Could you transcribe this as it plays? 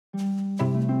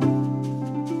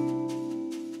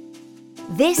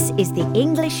This is the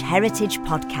English Heritage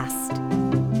Podcast.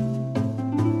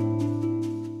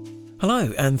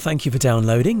 Hello, and thank you for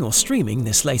downloading or streaming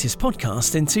this latest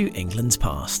podcast into England's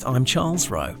Past. I'm Charles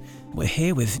Rowe. We're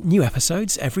here with new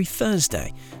episodes every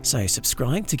Thursday, so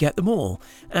subscribe to get them all.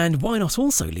 And why not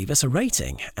also leave us a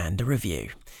rating and a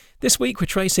review? This week we're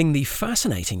tracing the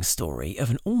fascinating story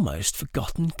of an almost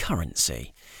forgotten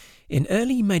currency. In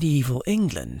early medieval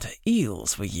England,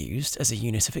 eels were used as a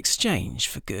unit of exchange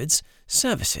for goods,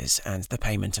 services and the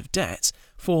payment of debts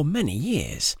for many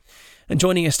years. And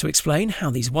joining us to explain how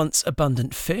these once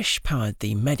abundant fish powered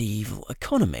the medieval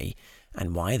economy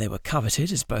and why they were coveted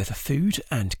as both a food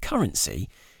and currency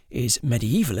is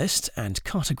medievalist and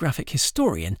cartographic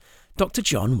historian Dr.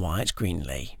 John Wyatt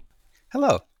Greenlee.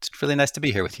 Hello, it's really nice to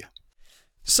be here with you.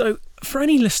 So, for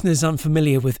any listeners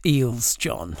unfamiliar with eels,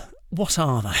 John, what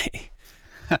are they?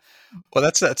 Well,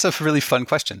 that's a really fun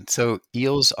question. So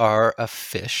eels are a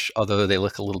fish, although they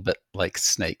look a little bit like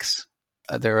snakes.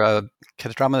 They're a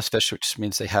catedramonous fish, which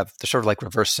means they're sort of like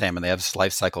reverse salmon. They have this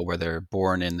life cycle where they're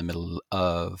born in the middle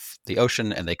of the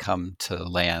ocean and they come to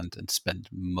land and spend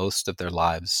most of their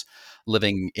lives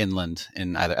living inland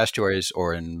in either estuaries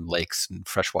or in lakes and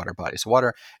freshwater bodies of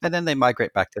water. And then they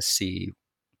migrate back to sea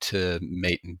to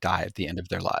mate and die at the end of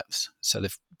their lives. So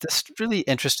they've this really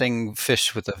interesting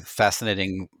fish with a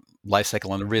fascinating life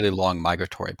cycle and a really long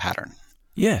migratory pattern.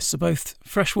 Yes, so both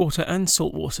freshwater and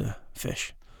saltwater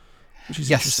fish, which is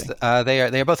interesting. Yes,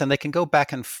 they are both, and they can go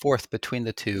back and forth between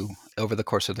the two over the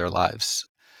course of their lives.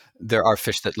 There are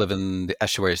fish that live in the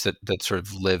estuaries that sort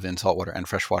of live in saltwater and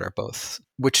freshwater both,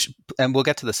 and we'll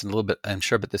get to this in a little bit, I'm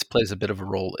sure, but this plays a bit of a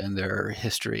role in their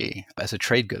history as a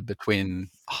trade good between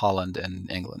Holland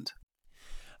and England.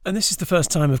 And this is the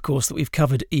first time, of course, that we've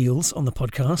covered eels on the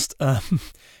podcast.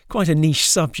 Quite a niche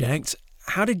subject.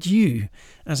 How did you,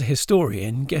 as a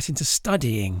historian, get into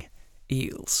studying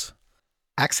eels?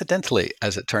 Accidentally,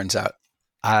 as it turns out.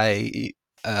 I'm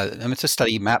to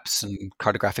study maps and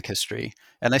cartographic history,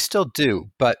 and I still do,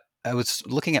 but I was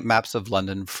looking at maps of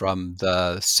London from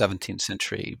the 17th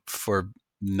century for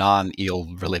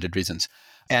non-eel related reasons.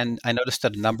 And I noticed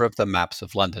that a number of the maps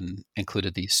of London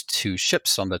included these two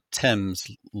ships on the Thames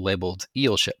labeled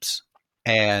eel ships.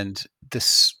 And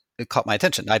it caught my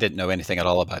attention. I didn't know anything at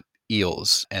all about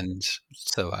eels. And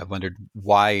so I wondered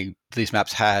why these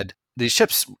maps had these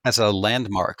ships as a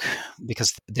landmark,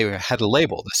 because they had a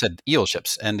label that said eel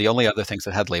ships. And the only other things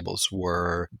that had labels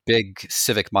were big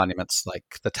civic monuments like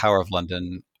the Tower of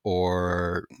London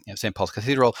or St. Paul's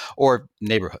Cathedral or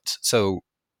neighborhoods. So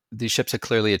these ships had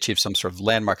clearly achieved some sort of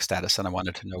landmark status, and I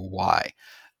wanted to know why.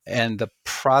 And the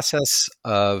process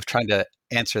of trying to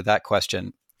answer that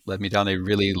question led me down a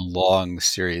really long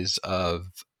series of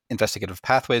investigative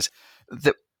pathways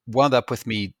that wound up with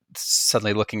me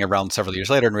suddenly looking around several years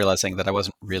later and realizing that I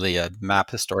wasn't really a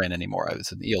map historian anymore. I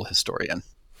was an eel historian.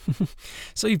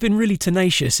 So you've been really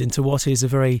tenacious into what is a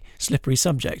very slippery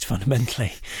subject,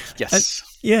 fundamentally. Yes.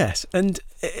 Yes, and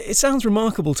it sounds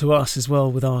remarkable to us as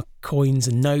well with our coins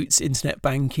and notes, internet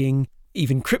banking,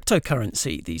 even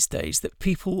cryptocurrency these days, that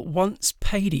people once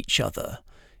paid each other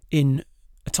in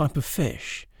a type of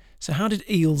fish. So how did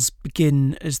eels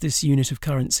begin as this unit of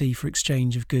currency for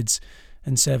exchange of goods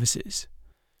and services?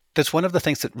 That's one of the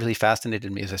things that really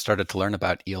fascinated me as I started to learn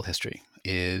about eel history,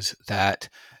 is that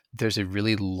there's a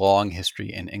really long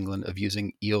history in England of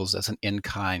using eels as an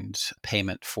in-kind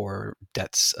payment for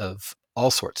debts of all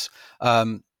sorts.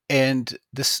 And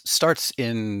this starts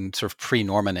in sort of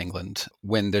pre-Norman England,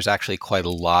 when there's actually quite a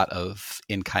lot of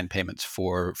in-kind payments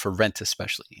for rent,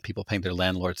 especially. People paying their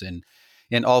landlords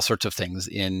in all sorts of things,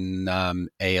 in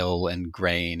ale and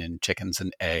grain and chickens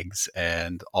and eggs,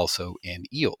 and also in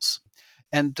eels.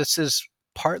 And this is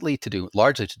largely to do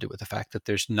with the fact that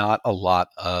there's not a lot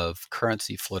of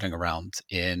currency floating around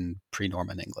in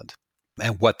pre-Norman England.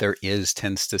 And what there is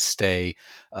tends to stay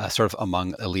sort of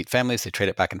among elite families. They trade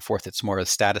it back and forth. It's more a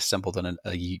status symbol than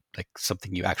like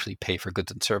something you actually pay for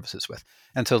goods and services with.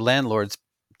 And so landlords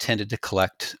tended to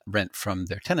collect rent from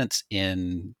their tenants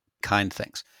in kind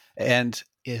things. And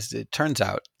as it turns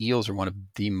out, eels are one of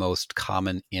the most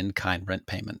common in-kind rent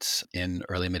payments in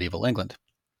early medieval England.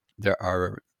 There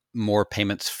are more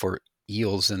payments for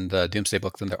eels in the Doomsday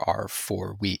Book than there are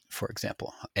for wheat, for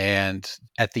example. And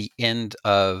at the end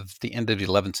of the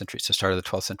 11th century, so start of the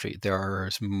 12th century, there are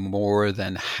more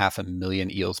than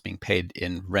 500,000 eels being paid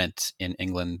in rent in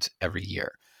England every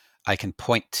year. I can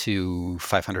point to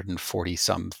 540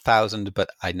 some thousand, but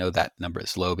I know that number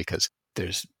is low because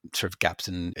there's sort of gaps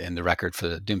in the record for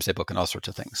the Doomsday Book and all sorts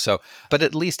of things. So, but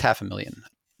at least 500,000.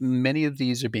 Many of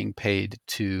these are being paid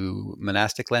to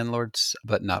monastic landlords,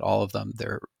 but not all of them.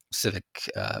 They're civic,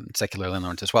 secular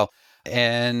landlords as well.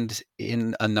 And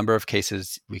in a number of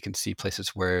cases, we can see places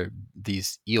where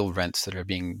these eel rents that are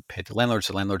being paid to landlords,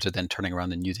 the landlords are then turning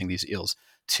around and using these eels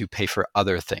to pay for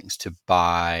other things, to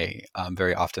buy,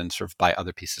 very often sort of buy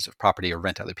other pieces of property or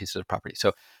rent other pieces of property.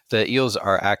 So the eels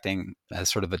are acting as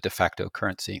sort of a de facto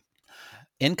currency.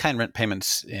 In-kind rent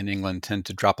payments in England tend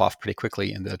to drop off pretty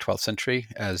quickly in the 12th century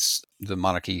as the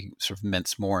monarchy sort of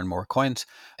mints more and more coins,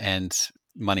 and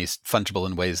money's fungible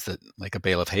in ways that like a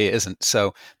bale of hay isn't.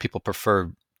 So people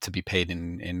prefer to be paid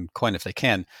in coin if they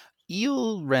can.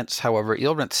 Eel rents, however,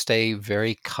 eel rents stay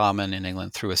very common in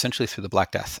England essentially through the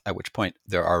Black Death, at which point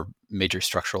there are major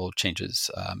structural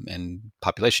changes and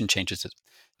population changes that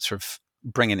sort of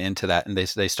bring an end to that, and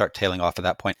they start tailing off at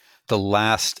that point. The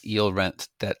last eel rent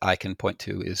that I can point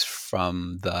to is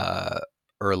from the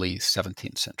early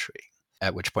 17th century,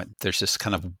 at which point there's just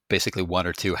kind of basically one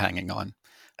or two hanging on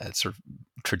as sort of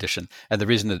tradition. And the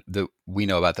reason that we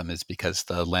know about them is because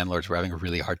the landlords were having a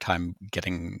really hard time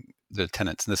getting the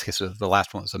tenants. In this case, the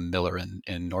last one was a miller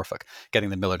in Norfolk, getting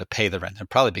the miller to pay the rent. And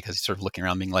probably because he's sort of looking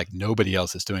around being like, nobody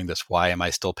else is doing this. Why am I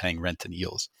still paying rent in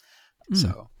eels?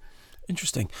 So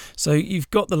interesting. So you've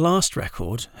got the last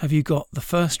record. Have you got the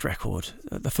first record,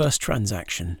 the first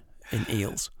transaction in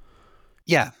eels?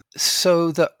 Yeah.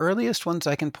 So the earliest ones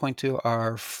I can point to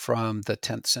are from the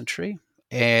 10th century.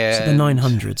 And so the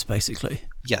 900s, basically.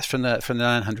 Yes, from the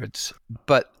 900s.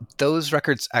 But those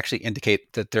records actually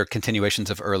indicate that they're continuations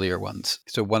of earlier ones.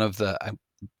 So I'm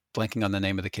blanking on the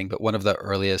name of the king, but one of the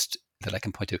earliest that I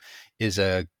can point to is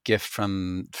a gift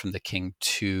from the king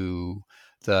to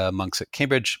the monks at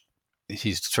Cambridge.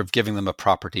 He's sort of giving them a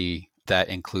property that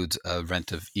includes a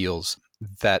rent of eels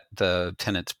that the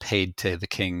tenants paid to the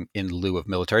king in lieu of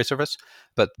military service.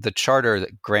 But the charter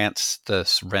that grants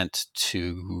this rent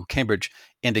to Cambridge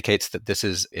indicates that this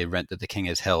is a rent that the king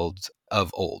has held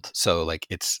of old. So like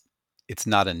it's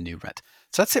not a new rent.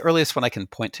 So that's the earliest one I can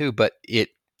point to, but it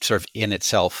sort of in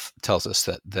itself tells us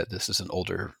that this is an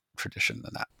older tradition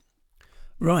than that.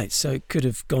 Right, so it could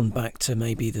have gone back to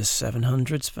maybe the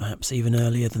 700s, perhaps even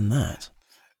earlier than that.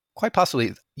 Quite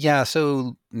possibly. Yeah,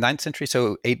 so 9th century,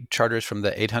 so 8 charters from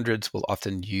the 800s will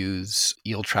often use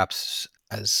eel traps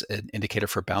as an indicator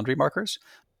for boundary markers.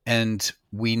 And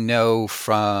we know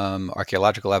from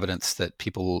archaeological evidence that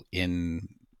people in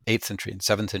 8th century and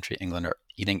 7th century England are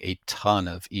eating a ton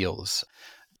of eels.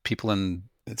 People in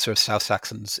sort of South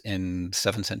Saxons in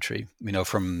 7th century, we know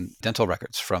from dental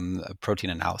records, from protein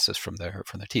analysis from their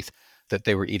teeth, that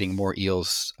they were eating more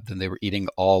eels than they were eating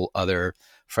all other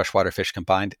freshwater fish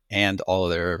combined and all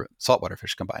of their saltwater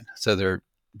fish combined. So they're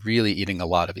really eating a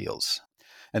lot of eels.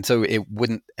 And so it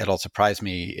wouldn't at all surprise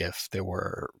me if there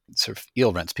were sort of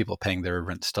eel rents, people paying their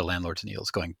rents to landlords and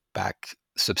eels going back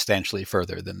substantially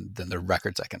further than the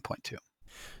records I can point to.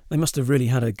 They must have really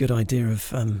had a good idea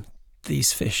of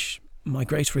these fish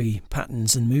migratory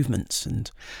patterns and movements,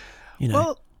 and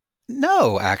Well,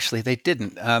 no, actually, they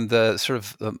didn't.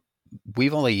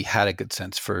 We've only had a good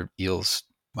sense for eels'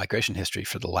 migration history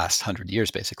for the last 100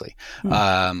 years, basically,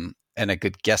 and a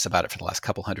good guess about it for the last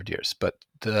couple hundred years. But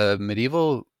the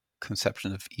medieval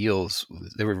conception of eels,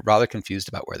 they were rather confused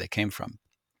about where they came from,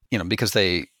 because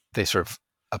they sort of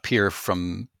appear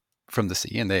from the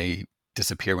sea and they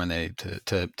disappear when they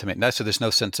to make nest. So there's no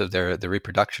sense of their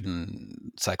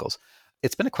reproduction cycles.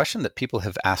 It's been a question that people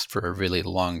have asked for a really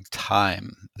long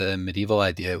time. The medieval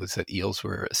idea was that eels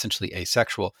were essentially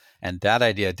asexual, and that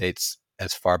idea dates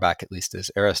as far back, at least,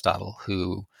 as Aristotle,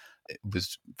 who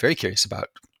was very curious about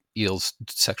eels'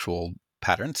 sexual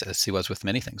patterns, as he was with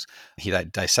many things. He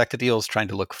dissected eels, trying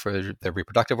to look for their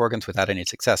reproductive organs without any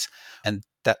success. And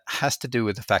that has to do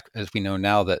with the fact, as we know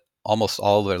now, that almost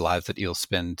all of their lives that eels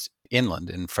spend inland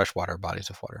in freshwater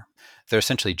bodies of water. They're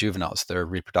essentially juveniles. Their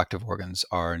reproductive organs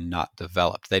are not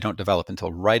developed. They don't develop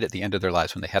until right at the end of their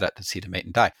lives when they head out to sea to mate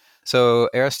and die. So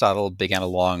Aristotle began a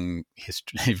long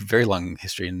history, very long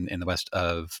history in the West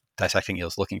of dissecting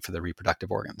eels, looking for the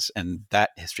reproductive organs. And that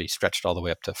history stretched all the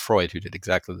way up to Freud, who did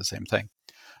exactly the same thing.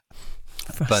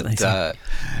 But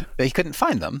he couldn't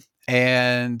find them.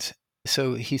 And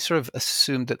so he sort of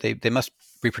assumed that they must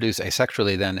reproduce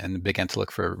asexually then, and began to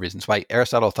look for reasons why.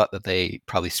 Aristotle thought that they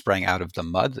probably sprang out of the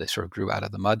mud. They sort of grew out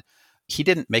of the mud. He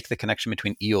didn't make the connection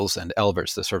between eels and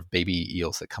elvers, the sort of baby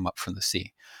eels that come up from the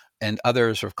sea. And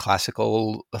other sort of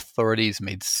classical authorities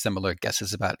made similar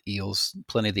guesses about eels.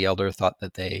 Pliny the Elder thought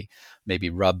that they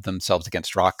maybe rubbed themselves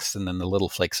against rocks, and then the little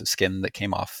flakes of skin that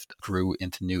came off grew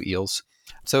into new eels.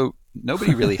 So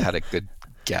nobody really had a good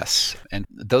guess. And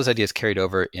those ideas carried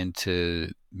over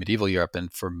into medieval Europe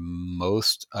and for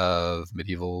most of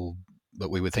medieval, what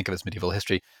we would think of as medieval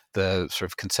history, the sort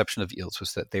of conception of eels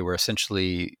was that they were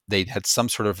essentially, they had some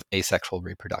sort of asexual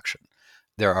reproduction.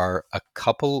 There are a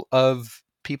couple of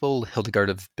people, Hildegard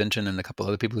of Bingen and a couple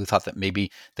other people, who thought that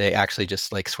maybe they actually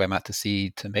just like swam out to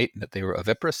sea to mate and that they were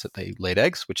oviparous, that they laid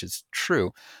eggs, which is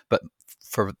true. But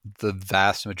for the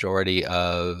vast majority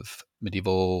of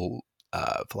medieval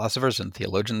philosophers and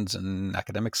theologians and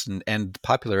academics and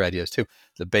popular ideas too,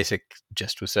 the basic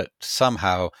gist was that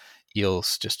somehow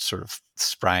eels just sort of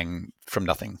sprang from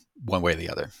nothing one way or the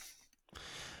other.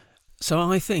 So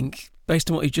I think,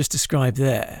 based on what you just described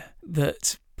there,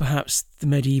 that perhaps the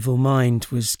medieval mind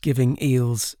was giving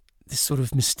eels this sort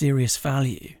of mysterious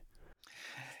value.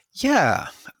 Yeah,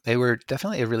 they were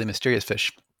definitely a really mysterious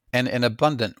fish and an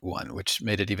abundant one, which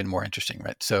made it even more interesting,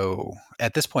 right? So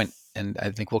at this point, and I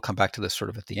think we'll come back to this sort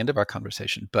of at the end of our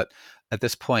conversation, but at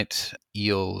this point,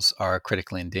 eels are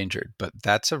critically endangered, but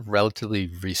that's a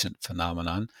relatively recent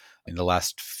phenomenon in the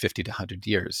last 50 to 100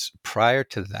 years. Prior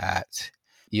to that,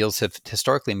 eels have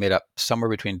historically made up somewhere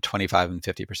between 25 and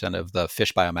 50% of the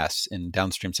fish biomass in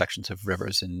downstream sections of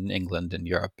rivers in England and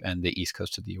Europe and the east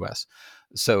coast of the US.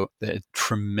 So they're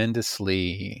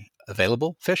tremendously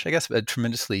available fish, I guess, but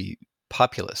tremendously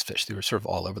populous fish. They were sort of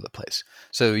all over the place.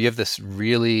 So you have this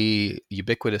really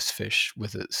ubiquitous fish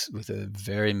with a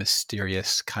very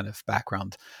mysterious kind of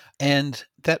background. And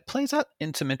that plays out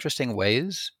in some interesting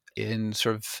ways. In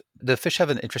sort of, the fish have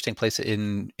an interesting place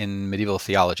in medieval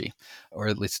theology, or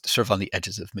at least sort of on the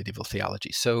edges of medieval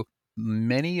theology. So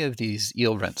many of these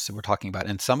eel rents that we're talking about,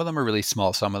 and some of them are really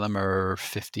small, some of them are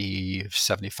 50,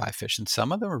 75 fish, and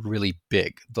some of them are really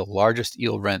big. The largest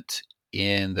eel rent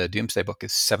in the Doomsday Book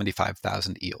is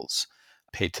 75,000 eels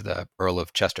paid to the Earl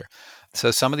of Chester.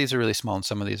 So some of these are really small and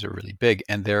some of these are really big,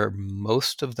 and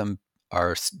most of them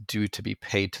are due to be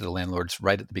paid to the landlords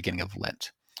right at the beginning of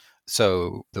Lent.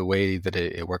 So the way that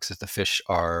it works is the fish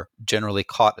are generally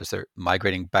caught as they're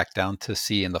migrating back down to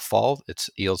sea in the fall.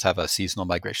 Eels have a seasonal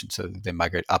migration, so they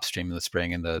migrate upstream in the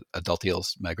spring, and the adult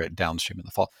eels migrate downstream in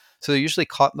the fall. So they're usually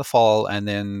caught in the fall and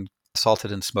then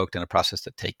salted and smoked in a process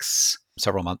that takes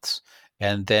several months.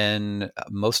 And then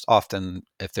most often,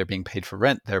 if they're being paid for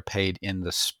rent, they're paid in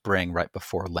the spring right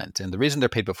before Lent. And the reason they're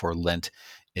paid before Lent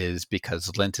is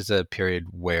because Lent is a period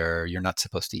where you're not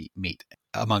supposed to eat meat,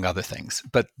 among other things.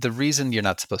 But the reason you're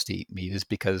not supposed to eat meat is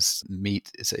because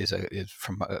meat is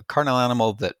from a carnal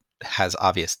animal that has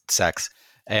obvious sex.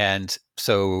 And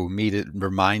so meat, it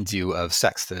reminds you of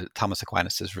sex. Thomas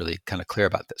Aquinas is really kind of clear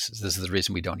about this. This is the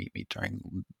reason we don't eat meat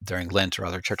during Lent or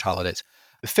other church holidays.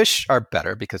 Fish are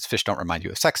better because fish don't remind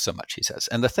you of sex so much, he says.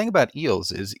 And the thing about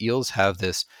eels is eels have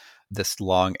this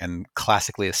long and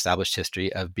classically established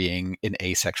history of being an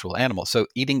asexual animal. So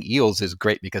eating eels is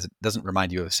great because it doesn't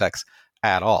remind you of sex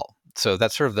at all. So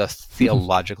that's sort of the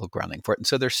theological grounding for it. And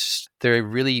so they're a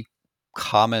really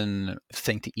common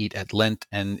thing to eat at Lent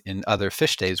and in other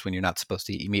fish days when you're not supposed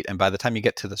to eat meat. And by the time you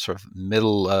get to the sort of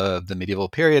middle of the medieval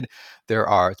period,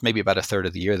 it's maybe about a third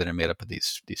of the year that are made up of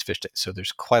these fish days. So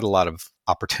there's quite a lot of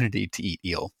opportunity to eat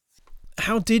eel.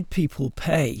 How did people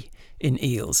pay in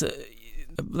eels?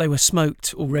 They were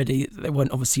smoked already. They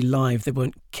weren't obviously live. They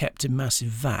weren't kept in massive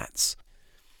vats.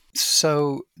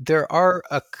 So there are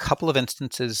a couple of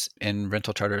instances in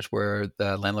rental charters where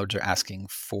the landlords are asking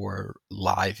for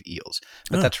live eels,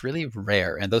 but that's really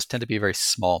rare, and those tend to be very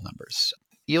small numbers.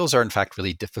 Eels are in fact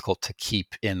really difficult to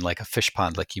keep in like a fish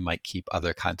pond like you might keep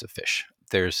other kinds of fish.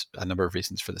 There's a number of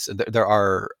reasons for this. There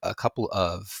are a couple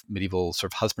of medieval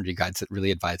sort of husbandry guides that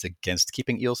really advise against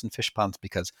keeping eels in fish ponds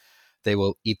because they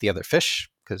will eat the other fish,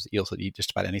 because eels will eat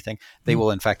just about anything. They will,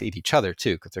 in fact, eat each other,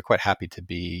 too, because they're quite happy to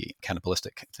be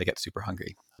cannibalistic if they get super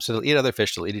hungry. So they'll eat other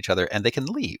fish, they'll eat each other, and they can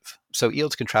leave. So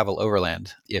eels can travel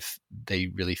overland if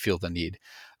they really feel the need.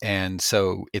 And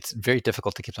so it's very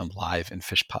difficult to keep them live in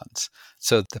fish ponds.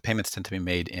 So the payments tend to be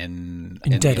made in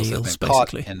dead eels that eels, have been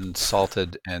caught basically. and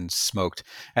salted and smoked.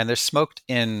 And they're smoked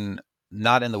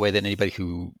not in the way that anybody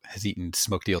who has eaten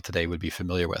smoked eel today would be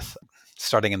familiar with.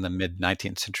 Starting in the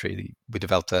mid-19th century, we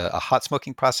developed a hot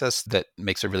smoking process that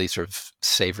makes a really sort of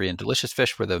savory and delicious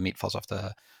fish where the meat falls off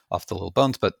the little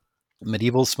bones. But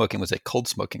medieval smoking was a cold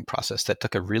smoking process that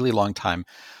took a really long time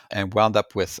and wound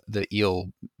up with the eel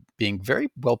being very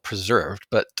well preserved,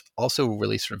 but also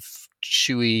really sort of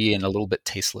chewy and a little bit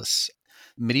tasteless.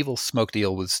 Medieval smoked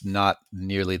eel was not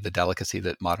nearly the delicacy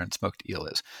that modern smoked eel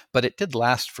is, but it did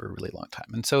last for a really long time.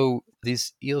 And so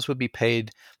these eels would be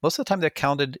paid, most of the time they're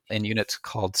counted in units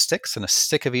called sticks, and a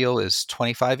stick of eel is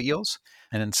 25 eels.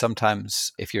 And then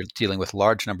sometimes if you're dealing with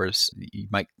large numbers, you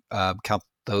might count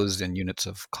those in units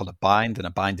of called a bind, and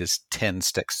a bind is 10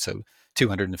 sticks. So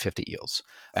 250 eels.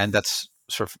 And that's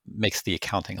sort of makes the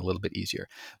accounting a little bit easier.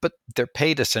 But they're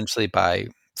paid essentially by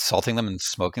salting them and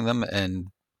smoking them and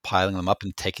piling them up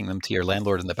and taking them to your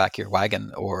landlord in the back of your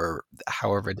wagon or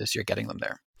however it is you're getting them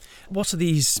there. What are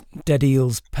these dead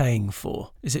eels paying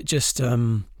for? Is it just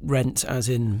rent as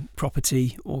in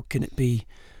property, or can it be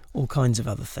all kinds of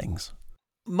other things?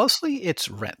 Mostly it's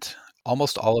rent.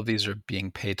 Almost all of these are being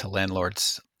paid to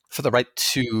landlords for the right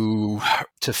to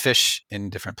fish in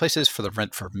different places, for the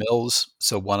rent for mills.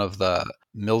 So one of the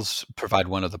mills provide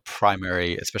one of the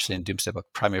primary, especially in Doomsday Book,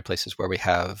 primary places where we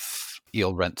have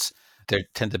eel rents. There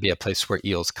tend to be a place where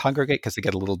eels congregate because they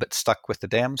get a little bit stuck with the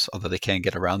dams, although they can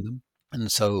get around them. And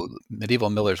so medieval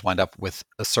millers wind up with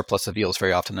a surplus of eels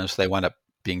very often, and so they wind up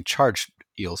being charged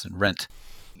eels in rent.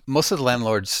 Most of the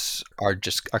landlords are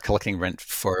collecting rent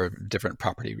for different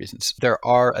property reasons. There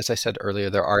are, as I said earlier,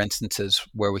 there are instances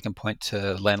where we can point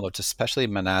to landlords, especially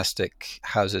monastic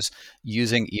houses,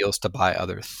 using eels to buy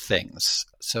other things.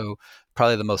 So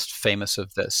probably the most famous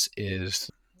of this is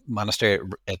monastery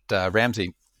at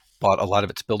Ramsey bought a lot of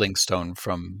its building stone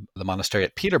from the monastery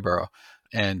at Peterborough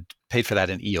and paid for that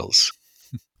in eels.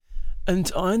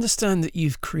 And I understand that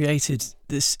you've created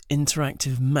this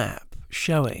interactive map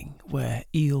showing where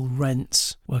eel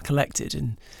rents were collected,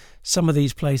 and some of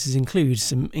these places include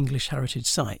some English heritage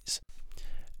sites.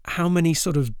 How many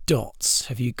sort of dots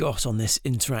have you got on this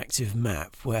interactive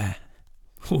map where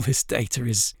all this data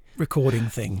is recording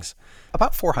things?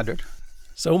 About 400.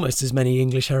 So almost as many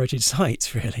English heritage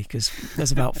sites, really, because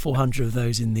there's about 400 of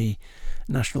those in the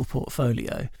national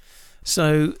portfolio.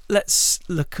 So let's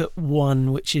look at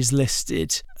one which is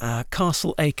listed,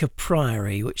 Castle Acre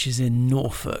Priory, which is in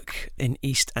Norfolk, in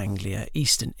East Anglia,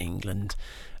 Eastern England.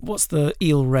 What's the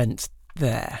eel rent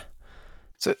there?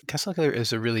 So Castle Acre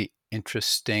is a really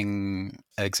interesting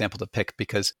example to pick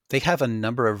because they have a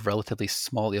number of relatively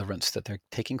small eel rents that they're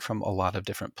taking from a lot of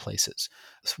different places.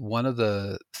 So one of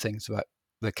the things about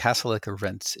the Castle Acre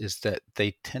rents is that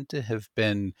they tend to have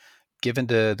been given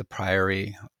to the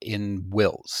priory in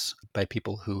wills by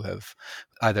people who have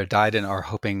either died and are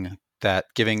hoping that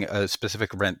giving a specific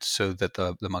rent so that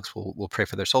the monks will pray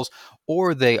for their souls,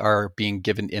 or they are being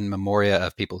given in memoria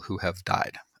of people who have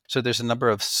died. So there's a number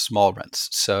of small rents.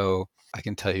 So I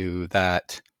can tell you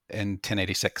that in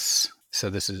 1086, so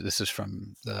this is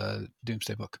from the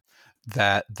Doomsday Book,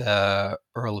 that the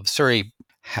Earl of Surrey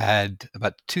had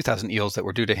about 2,000 eels that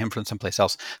were due to him from someplace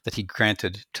else that he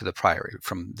granted to the priory.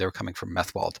 They were coming from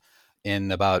Methwold.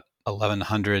 In about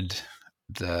 1100,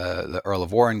 the Earl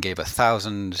of Warren gave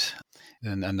 1,000,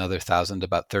 and another 1,000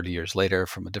 about 30 years later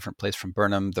from a different place from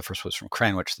Burnham. The first was from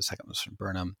Cranwich, the second was from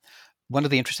Burnham. One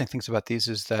of the interesting things about these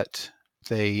is that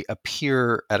they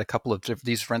appear at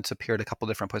these rents appear at a couple of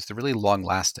different points. They're really long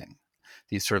lasting,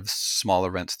 these sort of smaller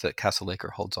rents that Castle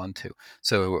Acre holds on to.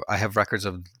 So I have records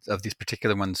of these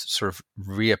particular ones sort of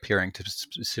reappearing to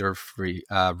sort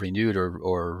of renewed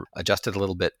or adjusted a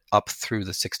little bit up through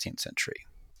the 16th century.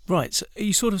 Right, so are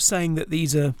you sort of saying that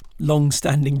these are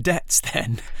long-standing debts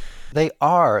then? They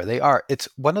are. It's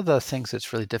one of the things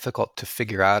that's really difficult to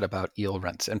figure out about eel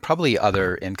rents, and probably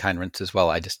other in-kind rents as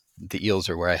well. The eels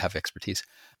are where I have expertise,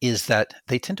 is that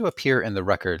they tend to appear in the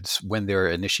records when they're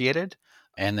initiated,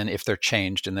 and then if they're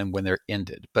changed, and then when they're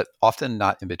ended, but often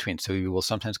not in between. So we will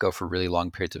sometimes go for really long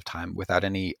periods of time without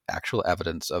any actual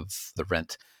evidence of the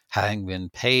rent having been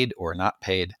paid or not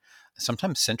paid,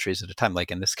 sometimes centuries at a time.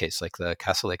 Like in this case, like the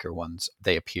Castle Acre ones,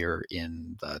 they appear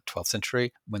in the 12th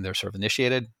century when they're sort of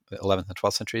initiated, the 11th and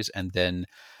 12th centuries, and then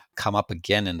come up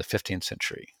again in the 15th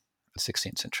century, the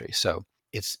 16th century. So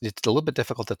it's a little bit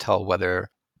difficult to tell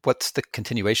what's the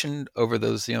continuation over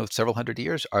those several hundred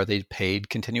years. Are they paid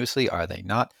continuously? Are they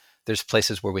not? There's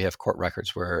places where we have court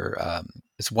records where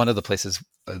it's one of the places,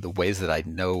 the ways that I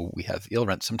know we have eel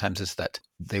rent sometimes is that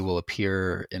they will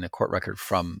appear in a court record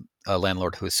from a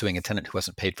landlord who is suing a tenant who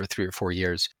hasn't paid for 3 or 4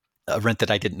 years, a rent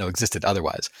that I didn't know existed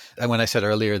otherwise. And when I said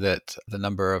earlier that the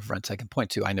number of rents I can point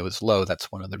to I know is low,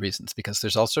 that's one of the reasons, because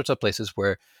there's all sorts of places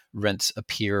where rents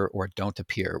appear or don't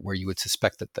appear, where you would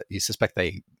suspect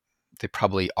they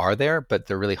probably are there, but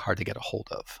they're really hard to get a hold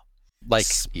of, like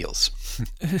eels.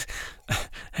 I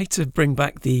hate to bring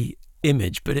back the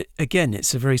image, but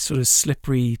it's a very sort of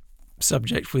slippery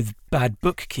subject with bad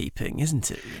bookkeeping,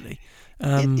 isn't it, really?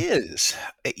 It is.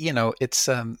 It's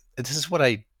this is what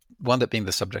I wound up being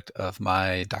the subject of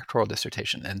my doctoral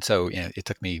dissertation. And so it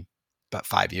took me about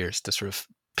 5 years to sort of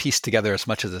piece together as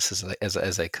much of this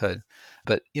as I could.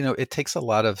 But it takes a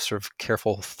lot of sort of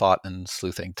careful thought and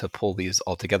sleuthing to pull these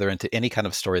all together into any kind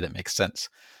of story that makes sense.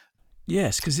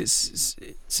 Yes, because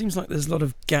it seems like there's a lot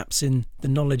of gaps in the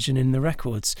knowledge and in the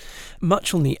records.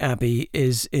 Much on the Abbey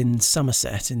is in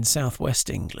Somerset in southwest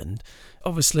England.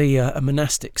 Obviously a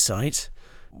monastic site.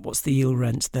 What's the eel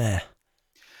rent there?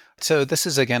 So this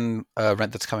is again a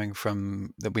rent that's coming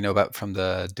from that we know about from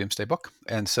the Doomsday Book,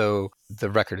 and so the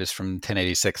record is from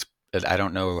 1086. But I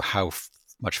don't know how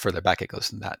much further back it goes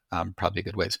than that. Probably a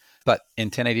good ways. But in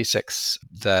 1086,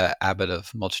 the abbot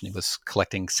of Mulchney was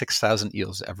collecting 6,000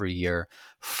 eels every year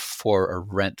for a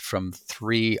rent from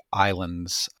 3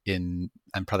 islands in.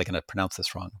 I'm probably going to pronounce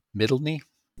this wrong. Middleny.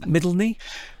 Middleny?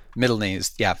 Middle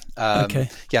names, yeah. Okay.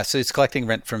 Yeah, so he's collecting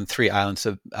rent from 3 islands.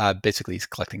 So basically, he's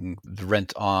collecting the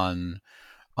rent on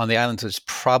the islands. Is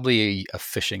probably a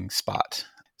fishing spot.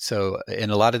 So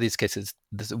in a lot of these cases,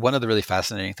 one of the really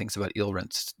fascinating things about eel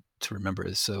rents to remember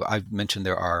is, so I mentioned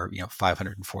there are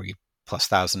 540 plus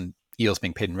thousand eels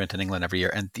being paid in rent in England every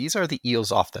year, and these are the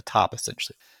eels off the top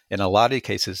essentially. In a lot of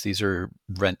cases, these are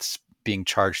rents being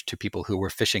charged to people who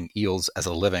were fishing eels as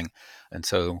a living, and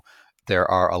so there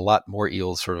are a lot more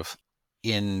eels sort of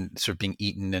being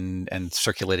eaten and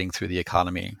circulating through the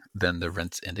economy than the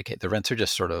rents indicate. The rents are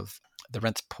just the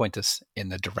rents point us in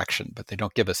the direction, but they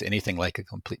don't give us anything like a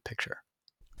complete picture.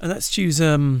 And let's choose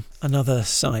another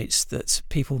site that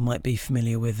people might be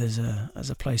familiar with as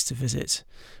a place to visit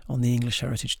on the English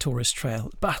Heritage Tourist Trail.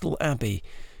 Battle Abbey,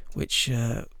 which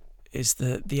is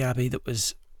the abbey that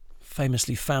was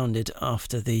famously founded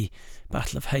after the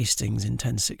Battle of Hastings in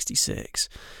 1066,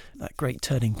 that great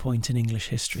turning point in English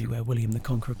history where William the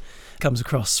Conqueror comes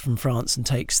across from France and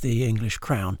takes the English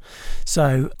crown.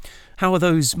 So how are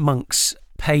those monks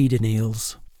paid in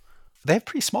eels? They have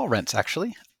pretty small rents,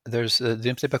 actually. The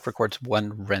Domesday Book records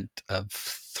one rent of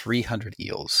 300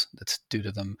 eels that's due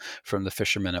to them from the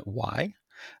fishermen at Wye.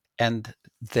 And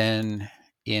then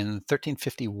in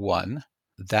 1351,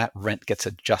 that rent gets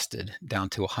adjusted down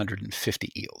to 150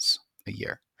 eels a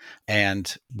year.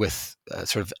 And with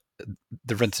sort of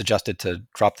the rent's adjusted to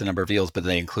drop the number of eels, but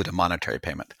they include a monetary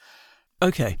payment.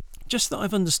 Okay, just that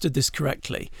I've understood this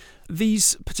correctly.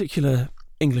 These particular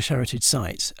English heritage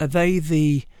sites, are they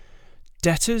the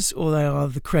debtors or they are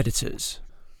the creditors?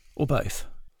 Or both?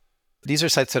 These are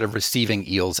sites that are receiving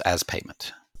eels as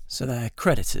payment. So they're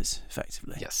creditors,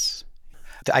 effectively. Yes.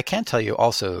 I can tell you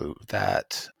also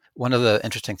that one of the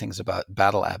interesting things about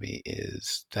Battle Abbey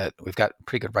is that we've got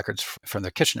pretty good records from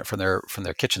their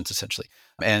kitchens essentially.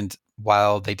 And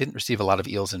while they didn't receive a lot of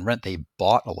eels in rent, they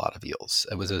bought a lot of eels.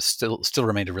 It was still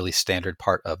remained a really standard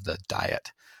part of the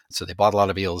diet. So they bought a lot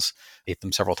of eels, ate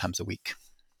them several times a week.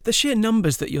 The sheer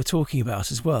numbers that you're talking about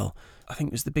as well, I think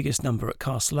it was the biggest number at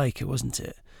Castle Acre, wasn't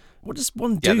it? What does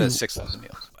one do? Yeah, there's 6,000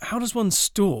 eels. How does one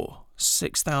store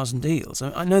 6,000 eels?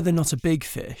 I know they're not a big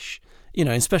fish,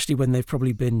 especially when they've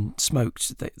probably been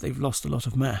smoked. They've lost a lot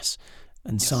of mass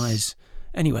and size.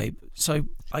 Anyway, so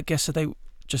I guess they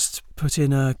just put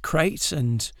in a crate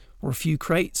or a few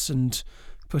crates and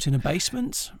put in a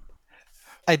basement?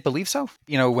 I believe so.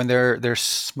 When they're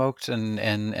smoked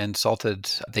and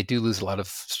salted, they do lose a lot of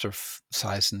sort of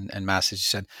size and mass, as you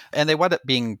said. And they wind up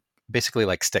being basically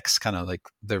like sticks, kind of like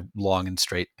they're long and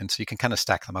straight. And so you can kind of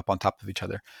stack them up on top of each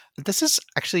other. This is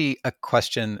actually a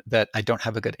question that I don't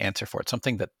have a good answer for. It's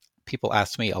something that people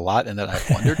ask me a lot and that I've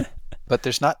wondered, but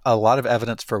there's not a lot of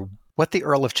evidence for what the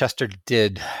Earl of Chester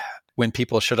did when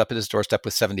people showed up at his doorstep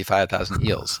with 75,000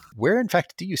 eels. Where, in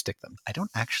fact, do you stick them? I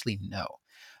don't actually know.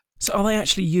 So are they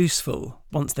actually useful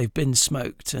once they've been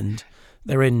smoked and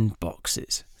they're in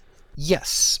boxes?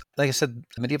 Yes. Like I said,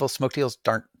 medieval smoked eels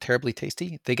aren't terribly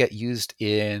tasty. They get used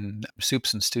in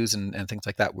soups and stews and things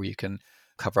like that where you can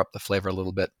cover up the flavor a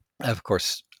little bit. Of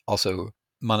course, also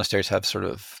monasteries have sort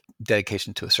of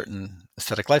dedication to a certain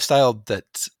aesthetic lifestyle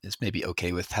that is maybe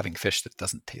okay with having fish that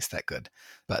doesn't taste that good.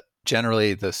 But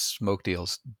generally, the smoked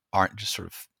eels aren't just sort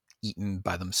of eaten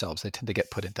by themselves. They tend to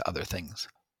get put into other things.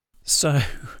 So,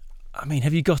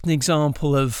 have you got an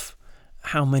example of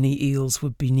how many eels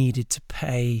would be needed to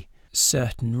pay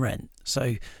certain rent?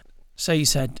 So, say you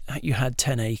said you had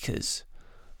 10 acres.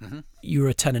 Mm-hmm. You were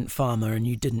a tenant farmer and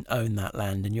you didn't own that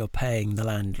land and you're paying the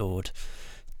landlord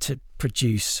to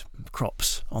produce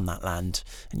crops on that land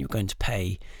and you're going to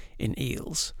pay in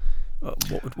eels.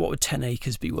 What would 10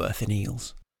 acres be worth in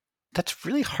eels? That's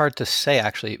really hard to say,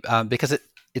 actually, because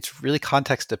it's really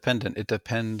context dependent. It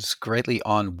depends greatly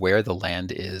on where the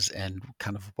land is and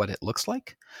kind of what it looks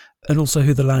like, and also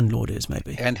who the landlord is,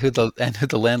 maybe, and who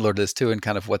the landlord is too, and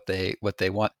kind of what they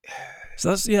want. So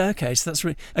that's okay. So that's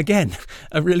again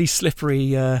a really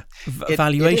slippery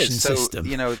valuation system.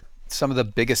 Some of the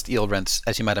biggest eel rents,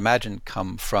 as you might imagine,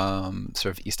 come from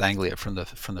sort of East Anglia, from the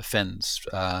Fens,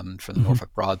 from the Hmm.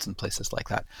 Norfolk Broads and places like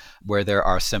that, where there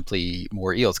are simply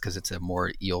more eels because it's a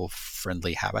more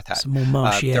eel-friendly habitat. It's a more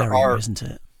marshy There area, are isn't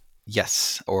it?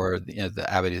 Yes, or the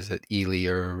abbeys at Ely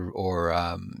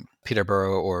or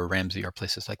Peterborough or Ramsey or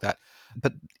places like that.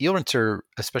 But eel rents are,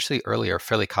 especially early, are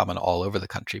fairly common all over the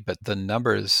country, but the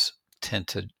numbers tend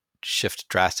to shift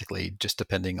drastically just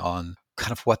depending on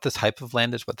kind of what the type of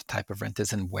land is, what the type of rent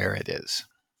is, and where it is.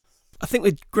 I think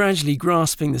we're gradually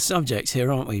grasping the subject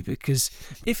here, aren't we? Because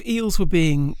if eels were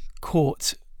being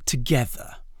caught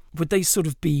together, would they sort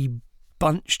of be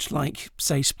bunched like,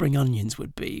 say, spring onions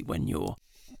would be when you're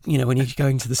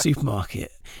going to the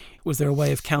supermarket? Was there a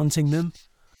way of counting them?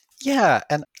 Yeah,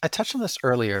 and I touched on this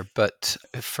earlier, but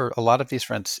for a lot of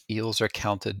these rents, eels are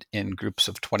counted in groups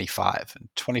of 25, and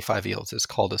 25 eels is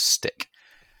called a stick.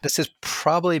 This is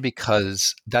probably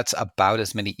because that's about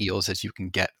as many eels as you can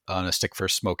get on a stick for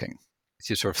smoking.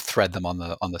 So you sort of thread them on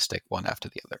the stick one after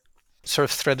the other, sort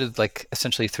of threaded like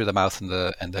essentially through the mouth and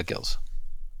the gills.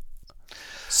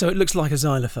 So it looks like a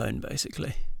xylophone,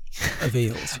 basically, of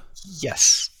eels.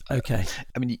 Yes. Okay.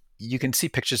 I mean, you can see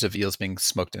pictures of eels being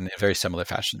smoked in a very similar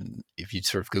fashion if you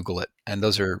sort of Google it. And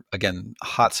those are, again,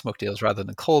 hot smoked eels rather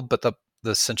than cold, but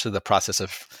essentially the process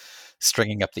of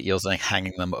stringing up the eels and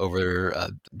hanging them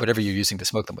over whatever you're using to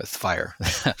smoke them with, fire.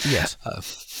 Yes. uh,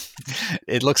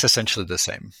 it looks essentially the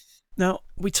same. Now,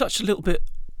 we touched a little bit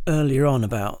earlier on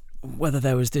about whether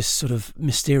there was this sort of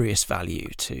mysterious value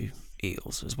to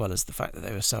eels, as well as the fact that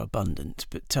they were so abundant.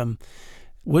 But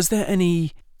was there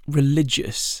any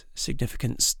religious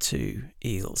significance to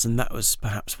eels? And that was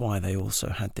perhaps why they also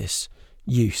had this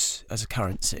use as a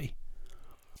currency.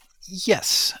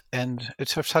 Yes, and it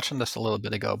sort of touched on this a little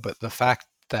bit ago, but the fact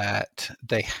that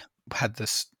they had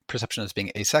this perception as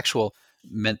being asexual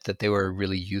meant that they were a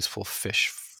really useful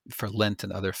fish for Lent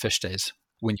and other fish days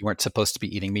when you weren't supposed to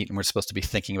be eating meat and weren't supposed to be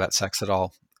thinking about sex at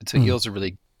all. And so Mm. eels are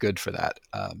really good for that.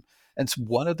 And it's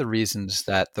one of the reasons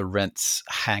that the rents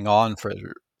hang on for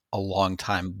a long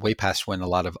time, way past when a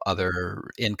lot of other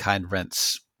in-kind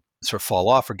rents sort of fall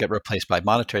off or get replaced by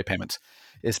monetary payments,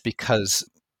 is because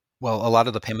well, a lot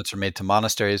of the payments are made to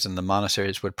monasteries, and the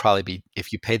monasteries would probably be,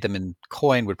 if you paid them in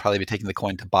coin, would probably be taking the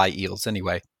coin to buy eels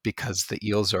anyway, because the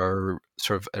eels are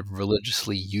sort of a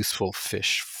religiously useful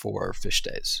fish for fish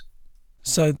days.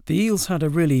 So the eels had a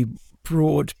really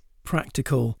broad,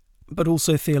 practical, but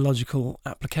also theological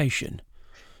application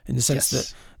in the sense that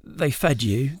Yes. they fed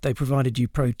you, they provided you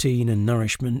protein and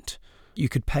nourishment, you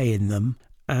could pay in them,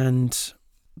 and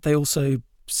they also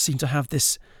seem to have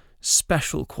this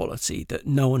special quality that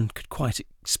no one could quite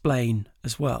explain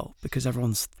as well, because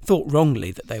everyone's thought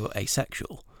wrongly that they were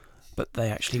asexual, but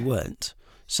they actually weren't.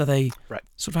 So they Right.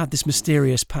 sort of had this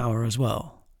mysterious power as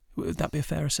well. Would that be a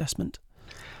fair assessment?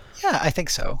 Yeah, I think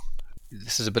so.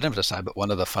 This is a bit of an aside, but one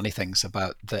of the funny things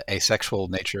about the asexual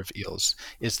nature of eels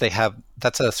is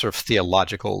that's a sort of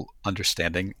theological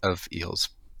understanding of eels.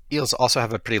 Eels also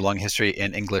have a pretty long history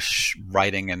in English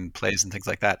writing and plays and things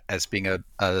like that as being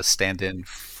a stand-in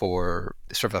for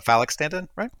sort of a phallic stand-in,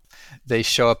 right? They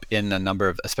show up in a number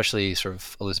of, especially sort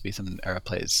of Elizabethan era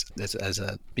plays, as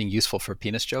being useful for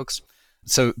penis jokes.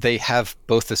 So they have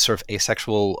both this sort of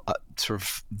asexual sort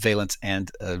of valence and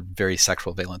a very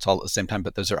sexual valence all at the same time,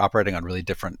 but those are operating on really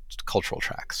different cultural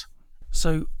tracks.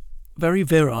 So very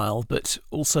virile, but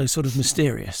also sort of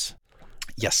mysterious.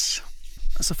 Yes.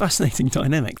 That's a fascinating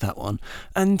dynamic, that one.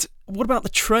 And what about the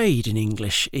trade in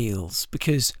English eels?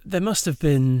 Because there must have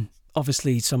been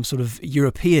obviously some sort of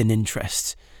European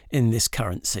interest in this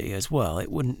currency as well.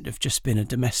 It wouldn't have just been a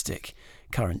domestic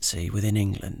currency within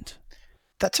England.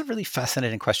 That's a really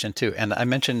fascinating question too. And I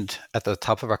mentioned at the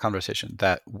top of our conversation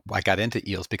that I got into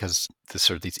eels because there's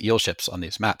sort of these eel ships on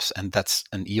these maps, and that's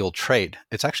an eel trade.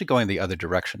 It's actually going the other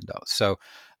direction though. So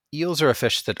eels are a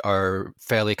fish that are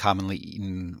fairly commonly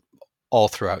eaten all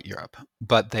throughout Europe,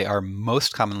 but they are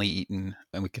most commonly eaten,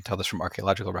 and we can tell this from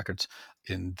archaeological records,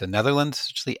 in the Netherlands,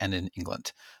 actually, and in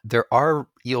England. There are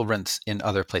eel rents in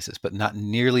other places, but not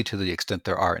nearly to the extent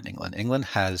there are in England.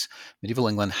 Medieval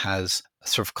England has a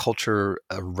sort of culture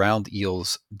around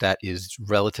eels that is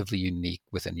relatively unique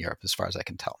within Europe, as far as I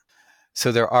can tell.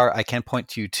 So I can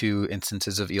point you to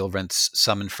instances of eel rents,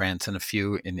 some in France and a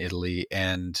few in Italy,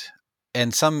 and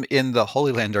some in the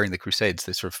Holy Land during the Crusades.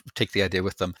 They sort of take the idea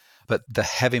with them, but the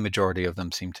heavy majority of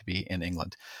them seem to be in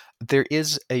England. There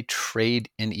is a trade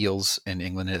in eels in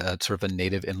England, sort of a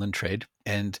native inland trade,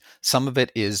 and some of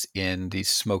it is in these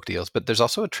smoked eels, but there's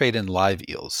also a trade in live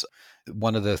eels.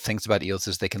 One of the things about eels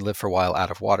is they can live for a while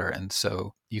out of water. And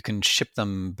so you can ship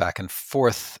them back and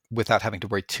forth without having to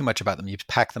worry too much about them. You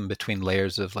pack them between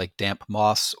layers of like damp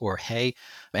moss or hay,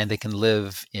 and they can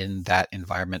live in that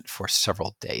environment for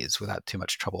several days without too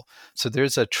much trouble. So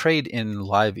there's a trade in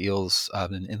live eels,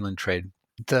 an inland trade.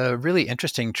 The really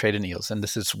interesting trade in eels, and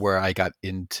this is where I got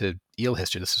into eel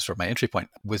history, this is sort of my entry point,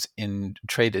 was in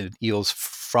trade in eels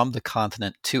from the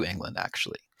continent to England,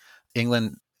 actually.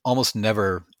 England almost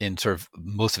never, in sort of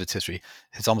most of its history,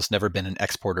 has almost never been an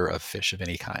exporter of fish of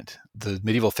any kind. The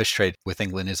medieval fish trade with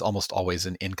England is almost always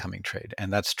an incoming trade,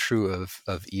 and that's true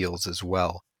of eels as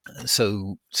well.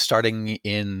 So starting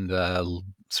in the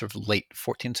sort of late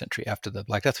 14th century, after the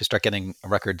Black Death, we start getting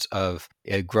records of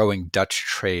a growing Dutch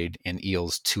trade in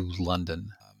eels to London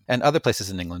and other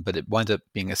places in England, but it winds up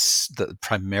being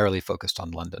primarily focused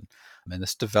on London. And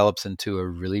this develops into a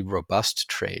really robust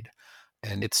trade.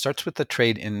 And it starts with the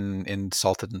trade in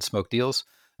salted and smoked eels,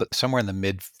 but somewhere in the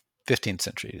mid 15th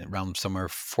century, around somewhere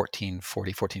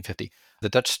 1440, 1450, the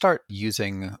Dutch start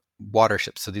using water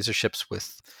ships. So these are ships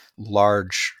with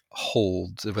large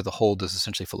holds, where the hold is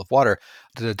essentially full of water.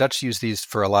 The Dutch use these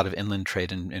for a lot of inland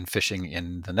trade and fishing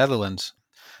in the Netherlands.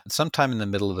 Sometime in the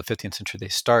middle of the 15th century, they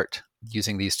start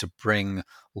using these to bring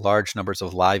large numbers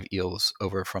of live eels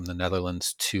over from the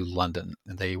Netherlands to London.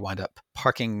 And they wind up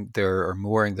parking or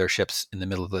mooring their ships in the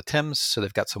middle of the Thames, so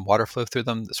they've got some water flow through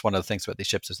them. That's one of the things about these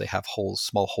ships is they have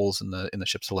small holes in the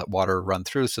ships to let water run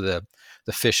through, so the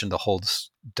fish in the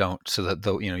holds don't, so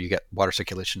that you get water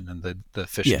circulation and the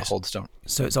fish in the holds don't.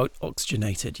 So it's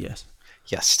oxygenated, yes.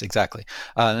 Yes, exactly.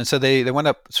 And so they wind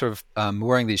up sort of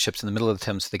mooring these ships in the middle of the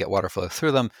Thames so they get water flow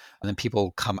through them. And then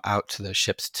people come out to the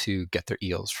ships to get their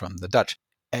eels from the Dutch.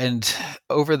 And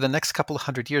over the next couple of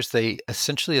hundred years, they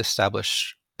essentially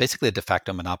establish basically a de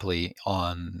facto monopoly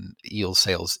on eel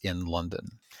sales in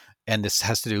London. And this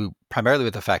has to do primarily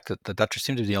with the fact that the Dutch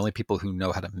seem to be the only people who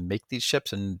know how to make these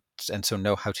ships and so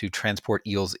know how to transport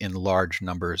eels in large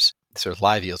numbers, sort of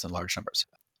live eels in large numbers.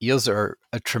 Eels are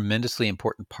a tremendously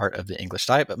important part of the English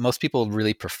diet, but most people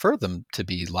really prefer them to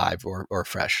be live or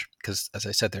fresh because, as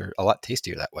I said, they're a lot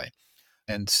tastier that way.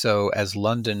 And so as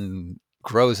London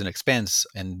grows and expands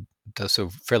and does so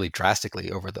fairly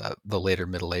drastically over the later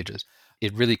Middle Ages,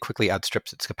 it really quickly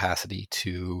outstrips its capacity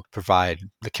to provide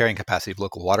the carrying capacity of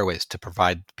local waterways to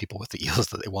provide people with the eels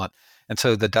that they want. And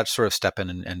so the Dutch sort of step in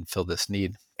and fill this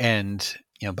need. And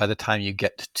by the time you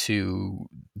get to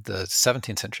the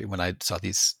 17th century, when I saw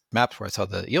these maps where I saw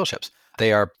the eel ships,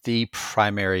 they are the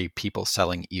primary people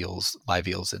selling live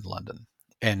eels in London.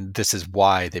 And this is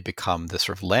why they become this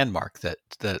sort of landmark that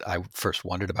I first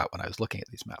wondered about when I was looking at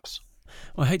these maps.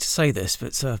 Well, I hate to say this,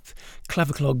 but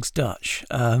clever clogs Dutch.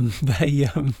 They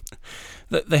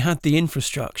had the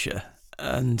infrastructure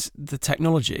and the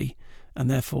technology, and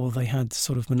therefore they had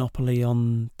sort of monopoly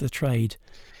on the trade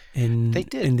in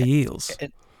the eels.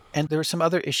 And there were some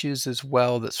other issues as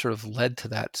well that sort of led to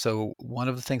that. So one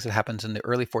of the things that happens in the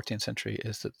early 14th century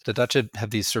is that the Dutch have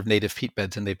these sort of native peat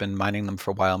beds, and they've been mining them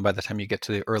for a while. And by the time you get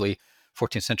to the early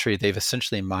 14th century, they've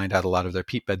essentially mined out a lot of their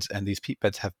peat beds. And these peat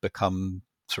beds have become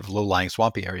sort of low-lying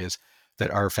swampy areas that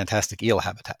are fantastic eel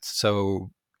habitats.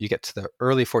 So you get to the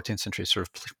early 14th century, sort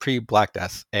of pre-Black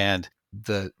Death, and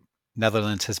the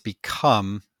Netherlands has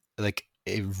become like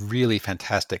a really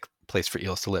fantastic place for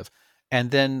eels to live.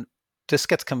 And then this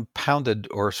gets compounded,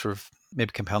 or sort of,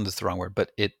 maybe compounded is the wrong word,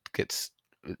 but it gets,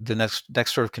 the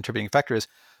next sort of contributing factor is,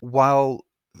 while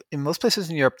in most places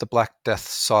in Europe, the Black Death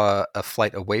saw a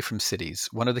flight away from cities,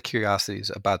 one of the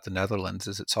curiosities about the Netherlands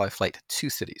is it saw a flight to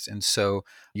cities. And so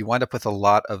you wind up with a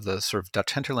lot of the sort of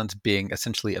Dutch hinterlands being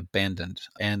essentially abandoned.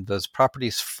 And those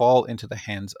properties fall into the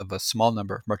hands of a small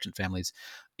number of merchant families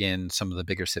in some of the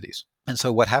bigger cities. And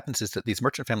so what happens is that these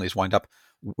merchant families wind up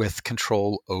with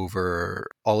control over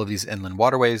all of these inland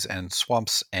waterways and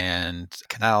swamps and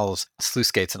canals,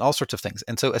 sluice gates, and all sorts of things.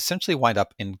 And so essentially wind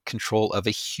up in control of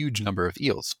a huge number of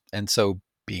eels. And so,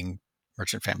 being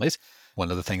merchant families, one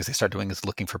of the things they start doing is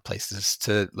looking for places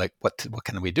to, like, what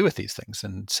can we do with these things?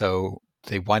 And so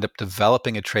they wind up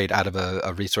developing a trade out of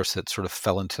a resource that sort of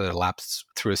fell into their laps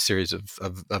through a series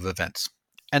of events.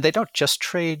 And they don't just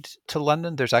trade to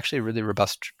London. There's actually a really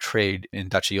robust trade in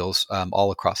Dutch eels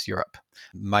all across Europe.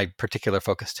 My particular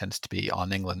focus tends to be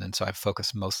on England, and so I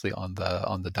focus mostly on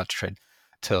the Dutch trade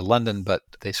to London, but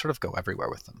they sort of go everywhere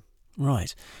with them.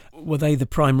 Right. Were they the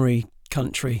primary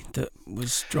country that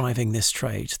was driving this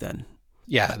trade then?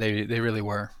 Yeah, they really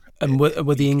were. And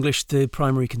were the English the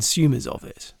primary consumers of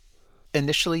it?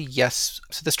 Initially, yes.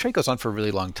 So this trade goes on for a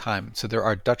really long time. So there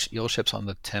are Dutch eel ships on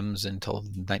the Thames until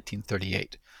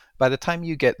 1938. By the time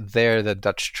you get there, the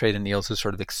Dutch trade in eels has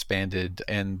sort of expanded,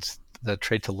 and The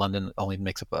trade to London only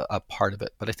makes up a part of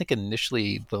it. But I think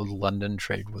initially the London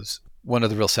trade was one of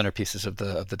the real centerpieces of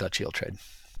the Dutch eel trade.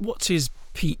 What's his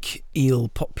peak eel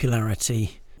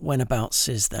popularity? Whenabouts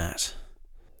is that?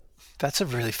 That's a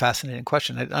really fascinating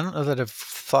question. I don't know that I've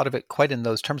thought of it quite in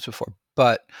those terms before,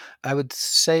 but I would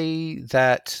say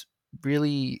that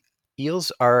really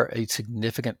eels are a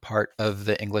significant part of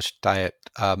the English diet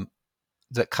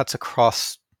that cuts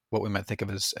across what we might think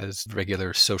of as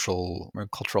regular social or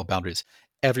cultural boundaries.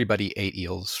 Everybody ate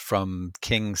eels, from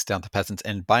kings down to peasants,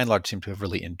 and by and large seem to have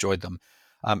really enjoyed them.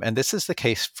 And this is the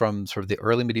case from sort of the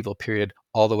early medieval period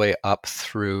all the way up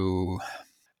through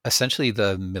essentially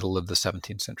the middle of the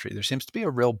 17th century. There seems to be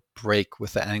a real break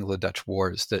with the Anglo-Dutch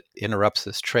Wars that interrupts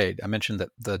this trade. I mentioned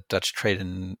that the Dutch trade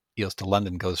in eels to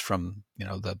London goes from,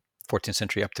 the 14th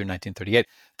century up through 1938.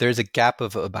 There's a gap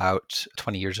of about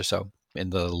 20 years or so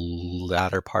in the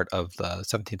latter part of the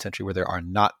 17th century where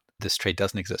this trade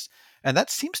doesn't exist. And that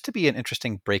seems to be an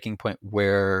interesting breaking point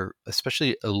where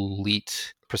especially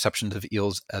elite perceptions of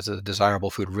eels as a desirable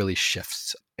food really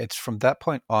shifts. It's from that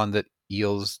point on that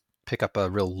eels pick up a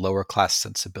real lower class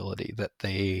sensibility that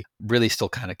they really still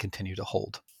kind of continue to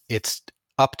hold. It's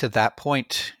up to that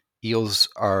point,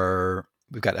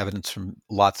 we've got evidence from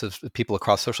lots of people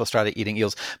across social strata eating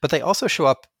eels, but they also show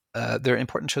up, their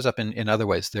importance shows up in other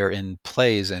ways. They're in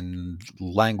plays and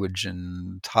language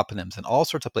and toponyms and all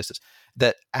sorts of places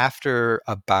that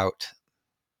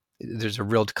there's a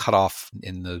real cutoff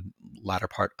in the latter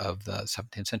part of the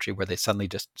 17th century where they suddenly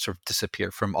just sort of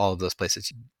disappear from all of those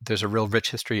places. There's a real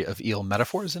rich history of eel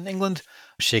metaphors in England.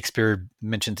 Shakespeare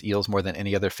mentions eels more than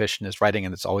any other fish in his writing,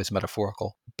 and it's always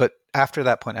metaphorical. But after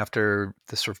that point, after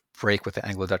the sort of break with the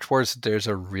Anglo-Dutch Wars, there's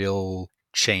a real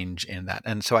change in that.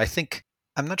 And so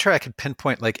I'm not sure I could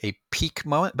pinpoint like a peak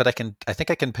moment, but I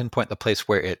think I can pinpoint the place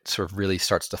where it sort of really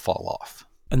starts to fall off.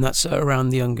 And that's around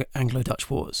the Anglo-Dutch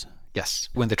Wars? Yes,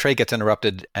 when the trade gets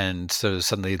interrupted and so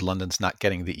suddenly London's not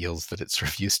getting the eels that it's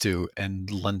sort of used to, and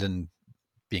London,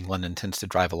 being London, tends to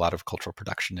drive a lot of cultural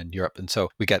production in Europe. And so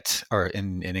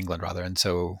in England rather, and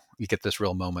so you get this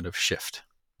real moment of shift.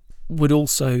 Would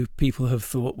also people have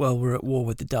thought, well, we're at war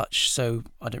with the Dutch, so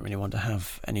I don't really want to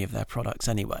have any of their products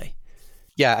anyway?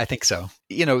 Yeah, I think so.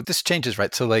 This changes,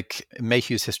 right? So like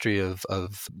Mayhew's history of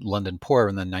London poor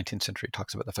in the 19th century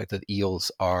talks about the fact that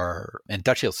eels and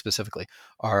Dutch eels specifically,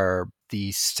 are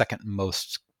the second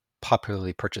most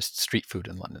popularly purchased street food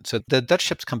in London. So the Dutch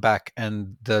ships come back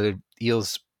and the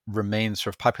eels remain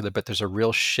sort of popular, but there's a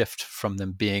real shift from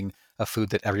them being a food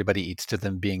that everybody eats to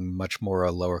them being much more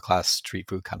a lower class street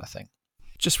food kind of thing.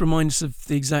 Just remind us of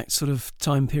the exact sort of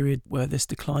time period where this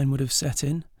decline would have set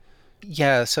in.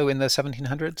 Yeah, so in the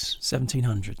 1700s.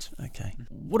 1700s, okay.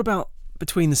 What about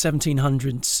between the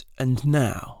 1700s and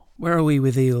now? Where are we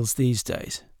with eels these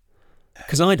days?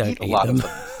 Because I don't eat them.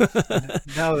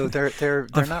 No, they're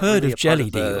I've not heard really of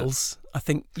jellied eels. I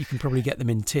think you can probably get them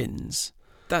in tins.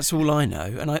 That's all I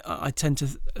know, and I tend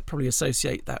to probably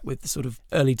associate that with the sort of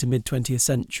early to mid 20th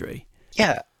century.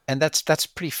 Yeah, and that's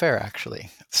pretty fair,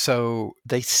 actually. So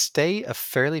they stay a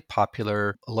fairly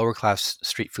popular lower class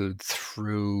street food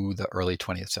through the early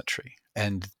 20th century.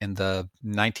 And in the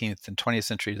 19th and 20th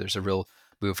century, there's a real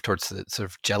move towards the sort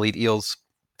of jellied eels.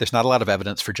 There's not a lot of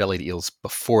evidence for jellied eels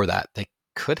before that. They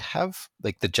could have,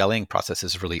 like, the jellying process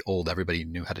is really old. Everybody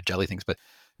knew how to jelly things, but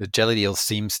the jellied eel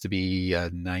seems to be a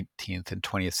 19th and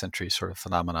 20th century sort of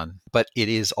phenomenon. But it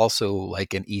is also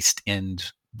like an East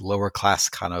End lower class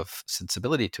kind of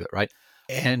sensibility to it, right?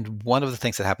 And one of the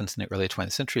things that happens in the early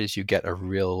 20th century is you get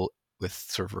with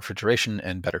sort of refrigeration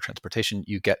and better transportation,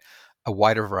 you get a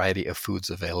wider variety of foods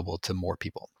available to more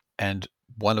people. And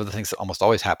one of the things that almost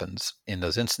always happens in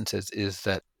those instances is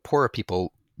that poorer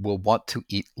people will want to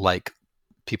eat like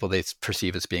people they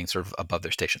perceive as being sort of above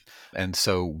their station. And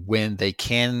so when they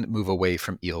can move away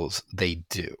from eels, they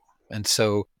do. And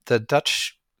so the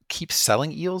Dutch keep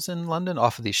selling eels in London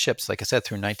off of these ships, like I said,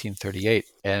 through 1938.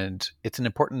 And it's an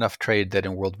important enough trade that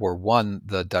in World War I,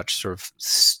 the Dutch sort of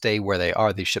stay where they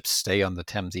are. These ships stay on the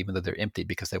Thames, even though they're empty,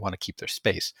 because they want to keep their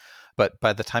space. But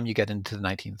by the time you get into the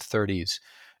 1930s,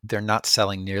 they're not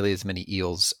selling nearly as many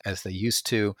eels as they used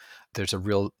to. There's a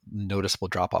real noticeable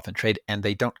drop off in trade, and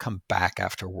they don't come back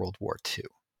after World War II.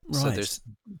 Right.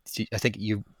 So I think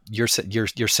your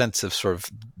sense of sort of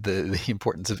the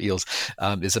importance of eels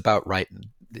is about right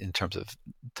in terms of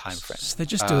time frame. So they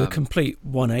just do a complete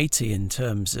 180 in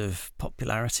terms of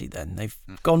popularity then. They've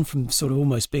gone from sort of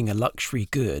almost being a luxury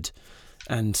good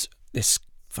and this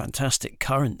fantastic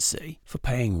currency for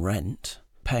paying rent,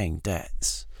 paying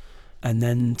debts, and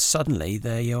then suddenly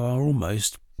they are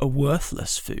almost a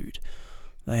worthless food.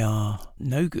 They are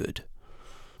no good.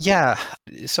 Yeah,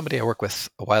 somebody I worked with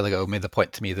a while ago made the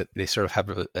point to me that they sort of have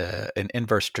an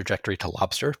inverse trajectory to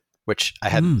lobster, which I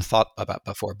hadn't Mm. thought about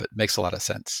before, but makes a lot of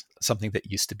sense. Something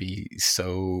that used to be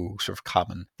so sort of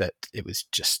common that it was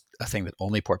just a thing that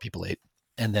only poor people ate.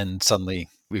 And then suddenly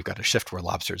we've got a shift where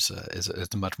lobsters is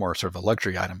a much more sort of a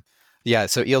luxury item. Yeah,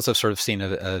 so eels have sort of seen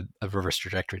a reverse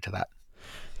trajectory to that.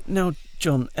 Now,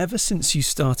 John, ever since you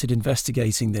started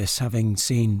investigating this, having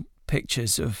seen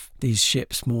pictures of these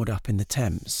ships moored up in the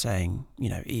Thames saying,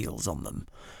 eels on them,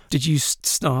 did you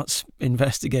start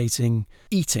investigating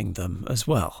eating them as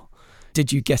well?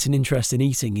 Did you get an interest in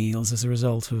eating eels as a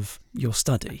result of your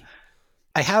study?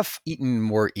 I have eaten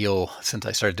more eel since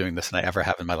I started doing this than I ever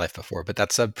have in my life before, but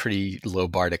that's a pretty low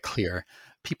bar to clear.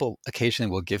 People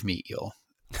occasionally will give me eel,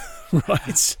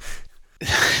 Right.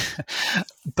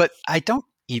 but I don't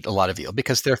eat a lot of eel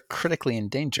because they're critically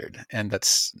endangered, and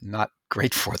that's not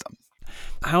great for them.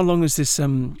 How long has this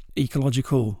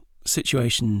ecological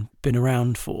situation been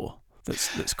around for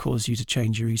that's caused you to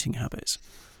change your eating habits?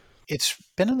 It's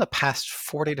been in the past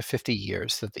 40 to 50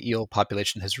 years that the eel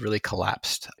population has really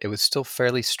collapsed. It was still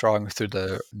fairly strong through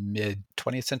the mid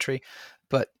 20th century,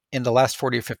 but in the last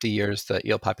 40 or 50 years, the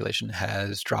eel population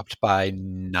has dropped by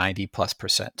 90 plus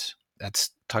percent. That's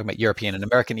talking about European and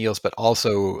American eels, but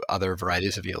also other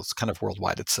varieties of eels, kind of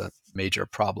worldwide. It's a major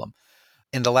problem.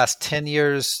 In the last 10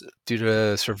 years, due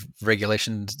to sort of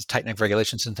regulations, tightening of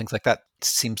regulations and things like that, it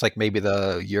seems like maybe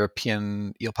the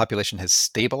European eel population has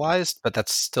stabilized, but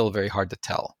that's still very hard to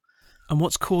tell. And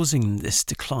what's causing this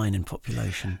decline in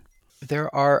population?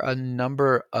 There are a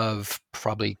number of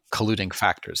probably colluding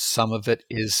factors. Some of it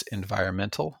is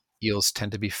environmental. Eels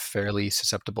tend to be fairly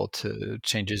susceptible to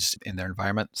changes in their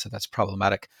environment, so that's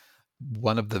problematic.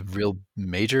 One of the real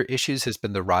major issues has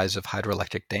been the rise of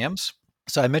hydroelectric dams.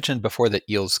 So I mentioned before that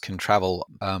eels can travel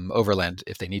overland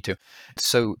if they need to.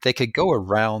 So they could go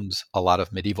around a lot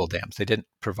of medieval dams. They didn't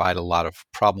provide a lot of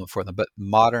problem for them, but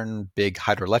modern big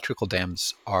hydroelectrical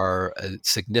dams are a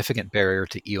significant barrier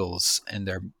to eels in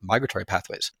their migratory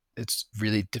pathways. It's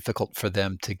really difficult for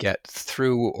them to get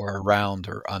through or around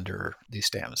or under these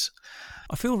dams.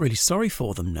 I feel really sorry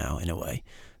for them now, in a way,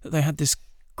 that they had this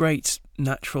great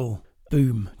natural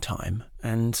boom time,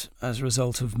 and as a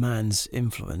result of man's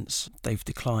influence, they've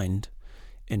declined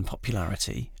in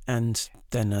popularity. And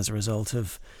then, as a result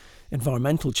of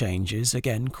environmental changes,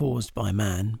 again caused by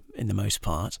man in the most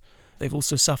part, they've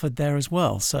also suffered there as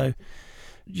well. So,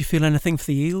 do you feel anything for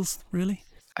the eels, really?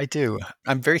 I do.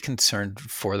 I'm very concerned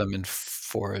for them and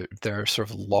for their sort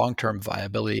of long-term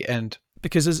viability. And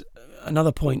Because as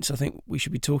another point I think we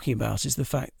should be talking about is the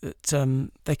fact that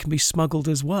they can be smuggled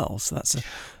as well. So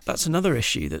that's another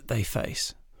issue that they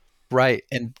face. right,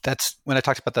 and that's when I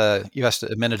talked about you asked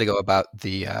a minute ago about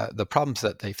the problems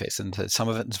that they face, and that some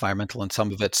of it is environmental, and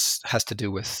some of it has to do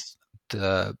with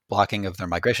the blocking of their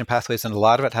migration pathways, and a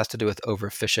lot of it has to do with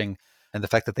overfishing and the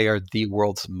fact that they are the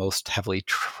world's most heavily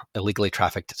illegally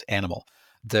trafficked animal.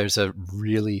 There's a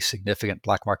really significant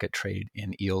black market trade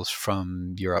in eels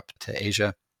from Europe to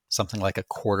Asia. Something like a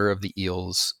quarter of the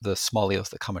eels, the small eels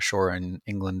that come ashore in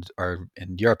England or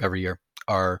in Europe every year,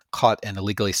 are caught and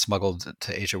illegally smuggled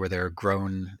to Asia, where they're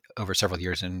grown over several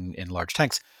years in large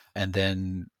tanks and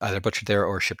then either butchered there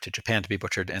or shipped to Japan to be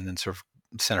butchered and then sort of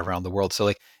sent around the world. So,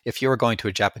 like, if you were going to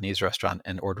a Japanese restaurant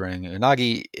and ordering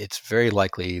unagi, it's very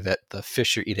likely that the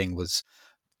fish you're eating was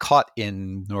caught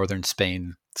in northern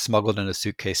Spain, smuggled in a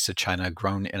suitcase to China,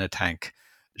 grown in a tank,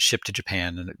 shipped to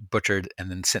Japan, and butchered,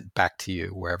 and then sent back to you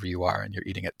wherever you are, and you're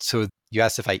eating it. So you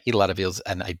asked if I eat a lot of eels,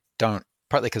 and I don't.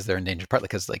 Partly because they're endangered, partly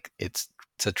because like it's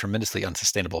a tremendously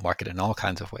unsustainable market in all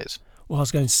kinds of ways. Well, I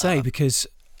was going to say, Um, because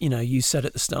you said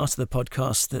at the start of the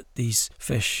podcast that these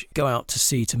fish go out to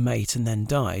sea to mate and then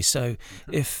die. So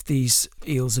if these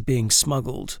eels are being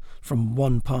smuggled from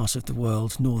one part of the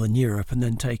world, Northern Europe, and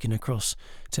then taken across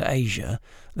to Asia,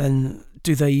 then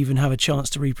do they even have a chance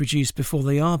to reproduce before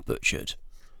they are butchered?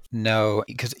 No,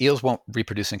 because eels won't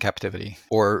reproduce in captivity,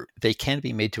 or they can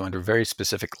be made to under very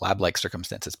specific lab-like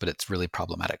circumstances, but it's really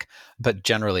problematic. But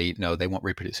generally, no, they won't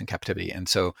reproduce in captivity. And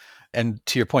so, and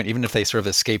to your point, even if they sort of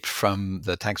escaped from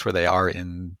the tanks where they are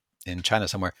in China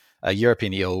somewhere, a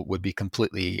European eel would be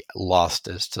completely lost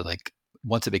as to, like,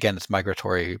 once it began its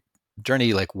migratory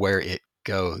journey, like where it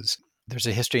goes. There's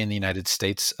a history in the United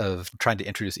States of trying to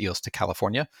introduce eels to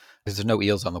California because there's no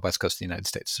eels on the west coast of the United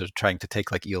States. So trying to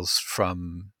take like eels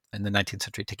from in the 19th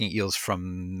century, taking eels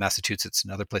from Massachusetts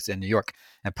and other places in New York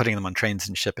and putting them on trains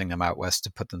and shipping them out west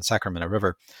to put them in the Sacramento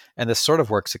River. And this sort of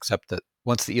works, except that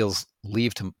once the eels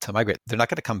leave to migrate, they're not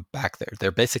going to come back there.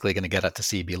 They're basically going to get out to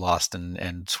sea, be lost,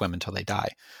 and swim until they die.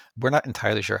 We're not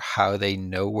entirely sure how they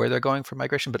know where they're going for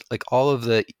migration, but like all of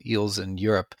the eels in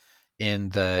Europe, in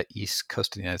the east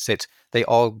coast of the United States, they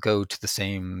all go to the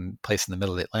same place in the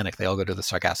middle of the Atlantic. They all go to the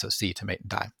Sargasso Sea to mate and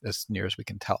die, as near as we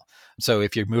can tell. So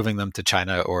if you're moving them to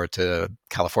China or to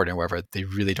California or wherever, they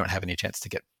really don't have any chance to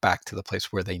get back to the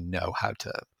place where they know how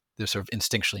to, they sort of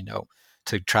instinctually know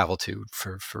to travel to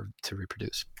to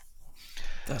reproduce.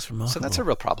 That's remarkable. So that's a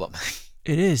real problem.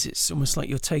 It is. It's almost like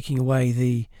you're taking away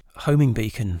the homing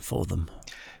beacon for them.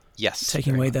 Yes.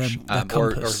 Taking away their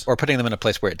compass. Or putting them in a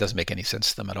place where it doesn't make any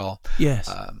sense to them at all. Yes.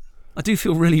 I do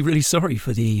feel really, really sorry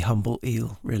for the humble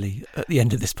eel, really, at the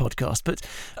end of this podcast. But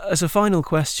as a final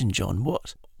question, John,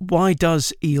 why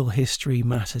does eel history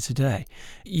matter today?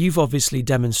 You've obviously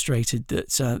demonstrated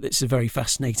that it's a very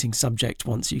fascinating subject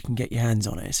once you can get your hands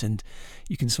on it and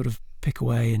you can sort of pick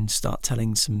away and start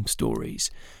telling some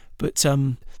stories. But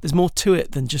there's more to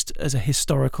it than just as a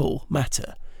historical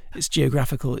matter. It's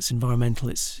geographical, it's environmental,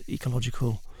 it's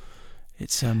ecological,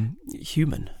 it's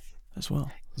human as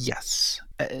well. Yes.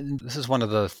 And this is one of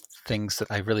the things that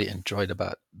I really enjoyed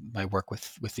about my work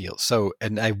with eels. So,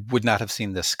 and I would not have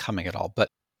seen this coming at all, but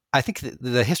I think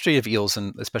the history of eels,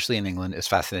 and especially in England, is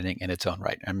fascinating in its own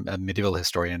right. I'm a medieval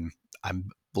historian. I'm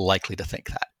likely to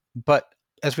think that. But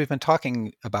as we've been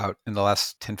talking about in the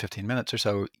last 10, 15 minutes or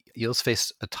so, eels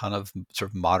face a ton of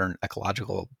sort of modern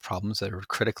ecological problems that are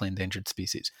critically endangered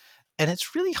species. And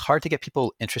it's really hard to get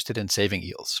people interested in saving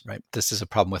eels, right? This is a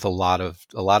problem with a lot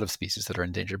of species that are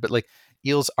endangered. But like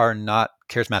eels are not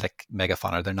charismatic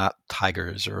megafauna. They're not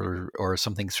tigers or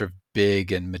something sort of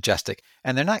big and majestic.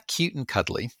 And they're not cute and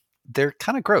cuddly. They're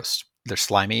kind of gross. They're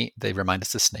slimy. They remind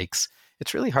us of snakes.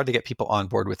 It's really hard to get people on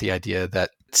board with the idea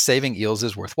that saving eels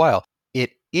is worthwhile.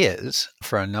 It is,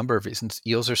 for a number of reasons.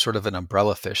 Eels are sort of an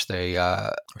umbrella fish. They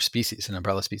are species, an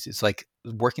umbrella species. Like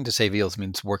working to save eels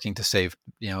means working to save,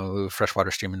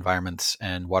 freshwater stream environments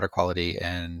and water quality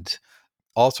and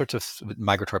all sorts of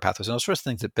migratory pathways and all sorts of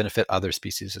things that benefit other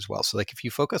species as well. So like if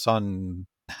you focus on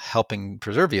helping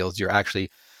preserve eels, you're actually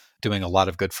doing a lot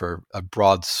of good for a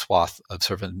broad swath of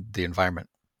sort of the environment.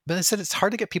 But I said it's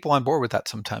hard to get people on board with that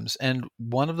sometimes. And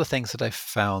one of the things that I've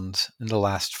found in the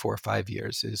last 4 or 5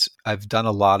 years is I've done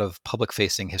a lot of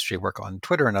public-facing history work on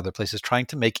Twitter and other places trying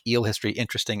to make eel history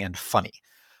interesting and funny.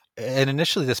 And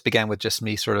initially this began with just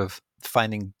me sort of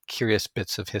finding curious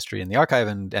bits of history in the archive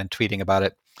and tweeting about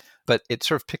it. But it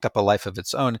sort of picked up a life of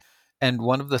its own. And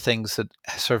one of the things that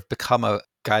has sort of become a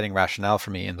guiding rationale for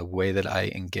me in the way that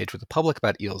I engage with the public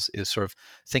about eels is sort of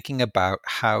thinking about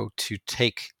how to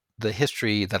take the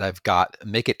history that I've got,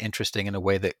 make it interesting in a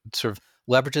way that sort of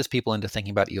leverages people into thinking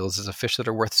about eels as a fish that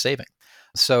are worth saving.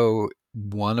 So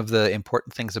one of the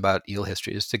important things about eel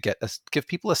history is to give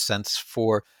people a sense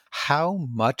for how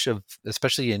much of,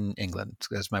 especially in England,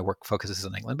 as my work focuses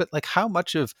on England, but like how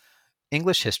much of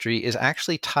English history is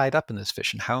actually tied up in this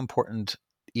fish and how important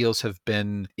eels have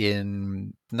been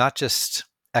in not just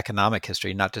economic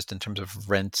history, not just in terms of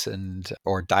rent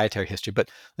or dietary history, but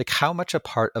like how much a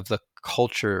part of the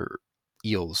culture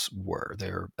eels were.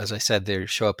 They're, as I said, they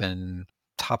show up in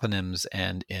toponyms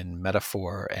and in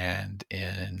metaphor and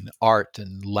in art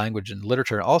and language and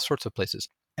literature and all sorts of places.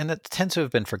 And that tends to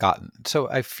have been forgotten. So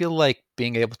I feel like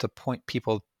being able to point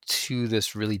people to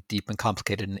this really deep and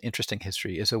complicated and interesting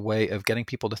history is a way of getting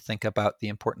people to think about the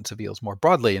importance of eels more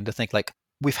broadly and to think like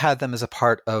we've had them as a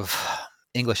part of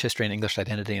English history and English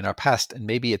identity in our past, and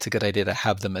maybe it's a good idea to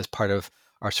have them as part of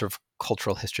our sort of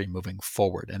cultural history moving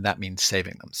forward, and that means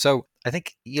saving them. So I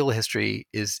think eel history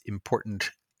is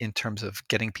important in terms of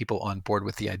getting people on board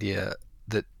with the idea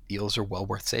that eels are well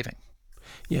worth saving.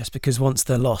 Yes, because once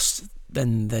they're lost,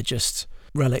 then they're just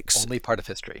relics. Only part of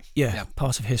history. Yeah,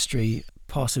 part of history,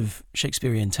 part of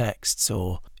Shakespearean texts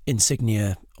or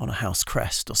insignia on a house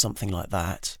crest or something like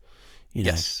that.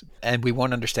 Yes, and we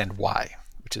won't understand why,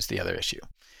 which is the other issue.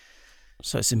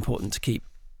 So it's important to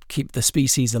keep the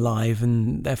species alive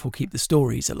and therefore keep the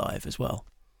stories alive as well.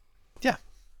 Yeah,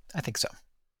 I think so.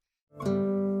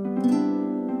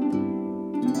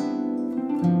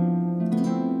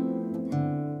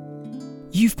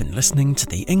 You've been listening to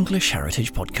the English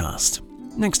Heritage Podcast.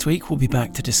 Next week we'll be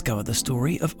back to discover the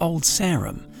story of Old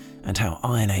Sarum and how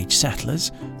Iron Age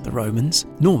settlers, the Romans,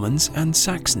 Normans and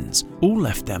Saxons all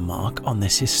left their mark on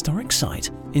this historic site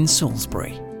in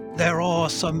Salisbury. There are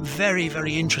some very,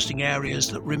 very interesting areas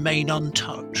that remain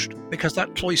untouched because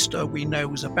that cloister we know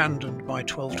was abandoned by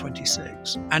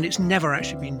 1226 and it's never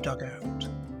actually been dug out.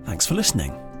 Thanks for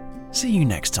listening. See you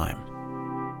next time.